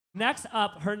Next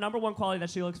up, her number one quality that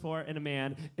she looks for in a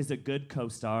man is a good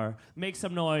co-star. Make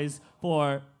some noise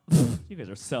for... You guys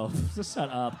are so... Shut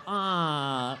up.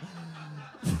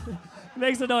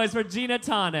 Make some noise for Gina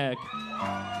Tonic.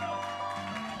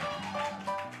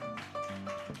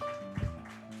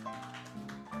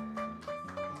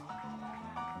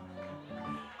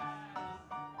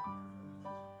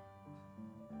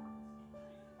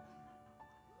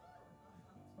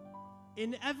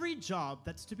 In every job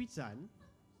that's to be done,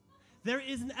 there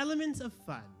is an element of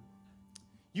fun.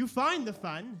 You find the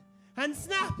fun, and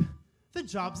snap, the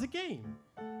job's a game.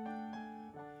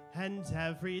 And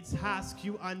every task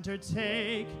you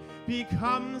undertake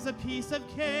becomes a piece of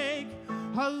cake,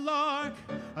 a lark,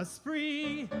 a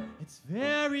spree. It's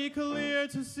very clear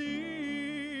to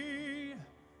see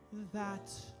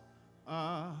that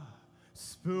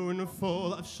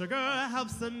spoonful of sugar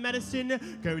helps the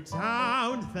medicine go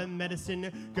down, the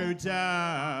medicine go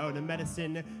down, the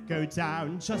medicine go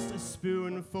down. Just a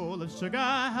spoonful of sugar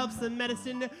helps the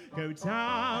medicine go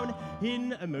down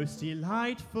in a most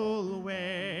delightful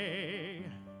way.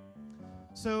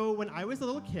 So when I was a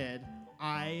little kid,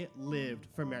 I lived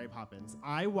for Mary Poppins.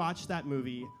 I watched that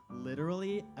movie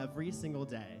literally every single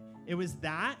day. It was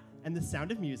that and The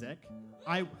Sound of Music.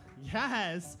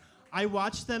 I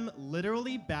watched them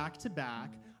literally back to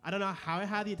back. I don't know how I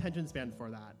had the attention span for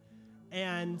that.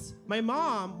 And my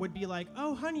mom would be like,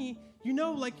 oh, honey, you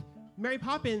know, like Mary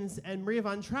Poppins and Maria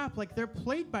von Trapp, like they're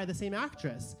played by the same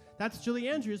actress. That's Julie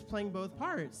Andrews playing both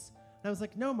parts. And I was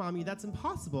like, no, Mommy, that's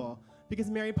impossible because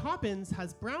Mary Poppins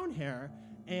has brown hair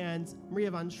and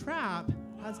Maria von Trapp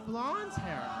has blonde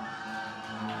hair.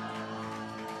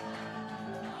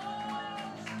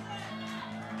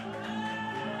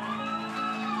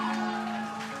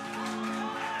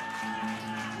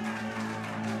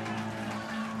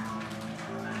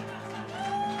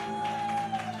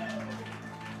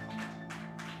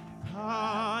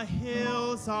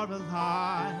 Hills are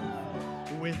alive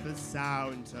with the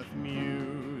sound of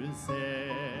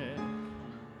music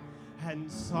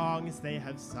and songs they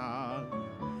have sung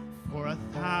for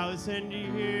 1,000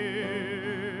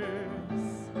 years.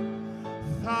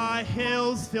 The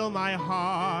hills fill my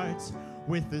heart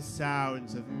with the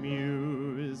sounds of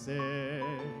music.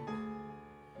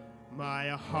 My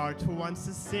heart wants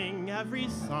to sing every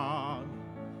song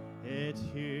it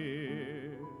hears.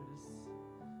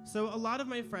 So a lot of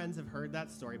my friends have heard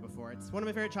that story before. It's one of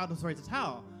my favorite childhood stories to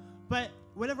tell. But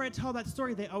whenever I tell that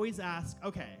story, they always ask,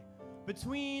 okay,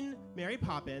 between Mary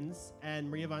Poppins and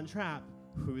Maria von Trapp,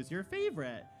 who's your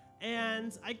favorite?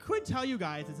 And I could tell you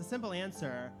guys it's a simple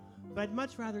answer, but I'd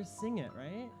much rather sing it,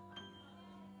 right?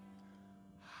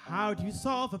 How do you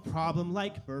solve a problem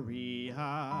like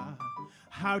Maria?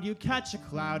 How do you catch a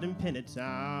cloud and pin it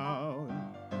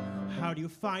down? How do you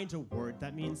find a word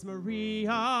that means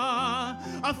Maria?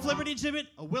 A flibberty-gibbet,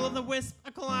 a will-o'-the-wisp,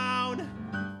 a clown.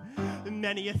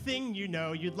 Many a thing you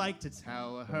know you'd like to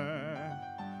tell her.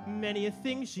 Many a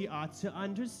thing she ought to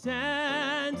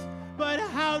understand. But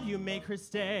how do you make her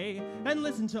stay and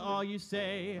listen to all you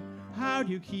say? How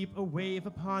do you keep a wave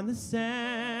upon the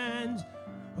sand?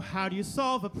 How do you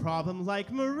solve a problem like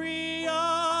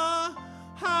Maria?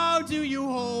 How do you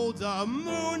hold a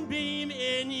moonbeam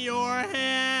in your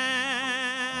hand?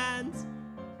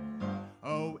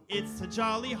 Oh, it's a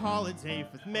jolly holiday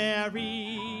with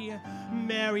Mary.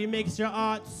 Mary makes your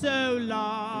art so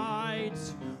light.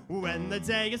 When the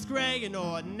day is gray and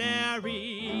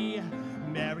ordinary,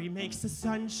 Mary makes the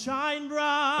sun shine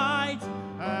bright.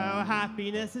 Oh,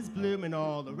 happiness is blooming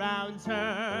all around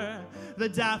her. The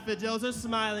daffodils are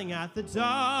smiling at the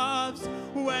doves.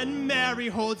 When Mary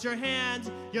holds your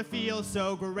hand, you feel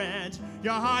so grand.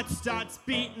 Your heart starts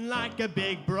beating like a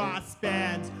big brass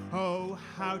band. Oh,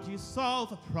 how do you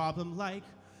solve a problem like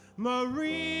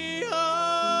Maria?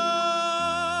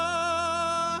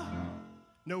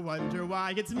 No wonder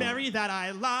why it's Mary that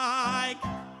I like.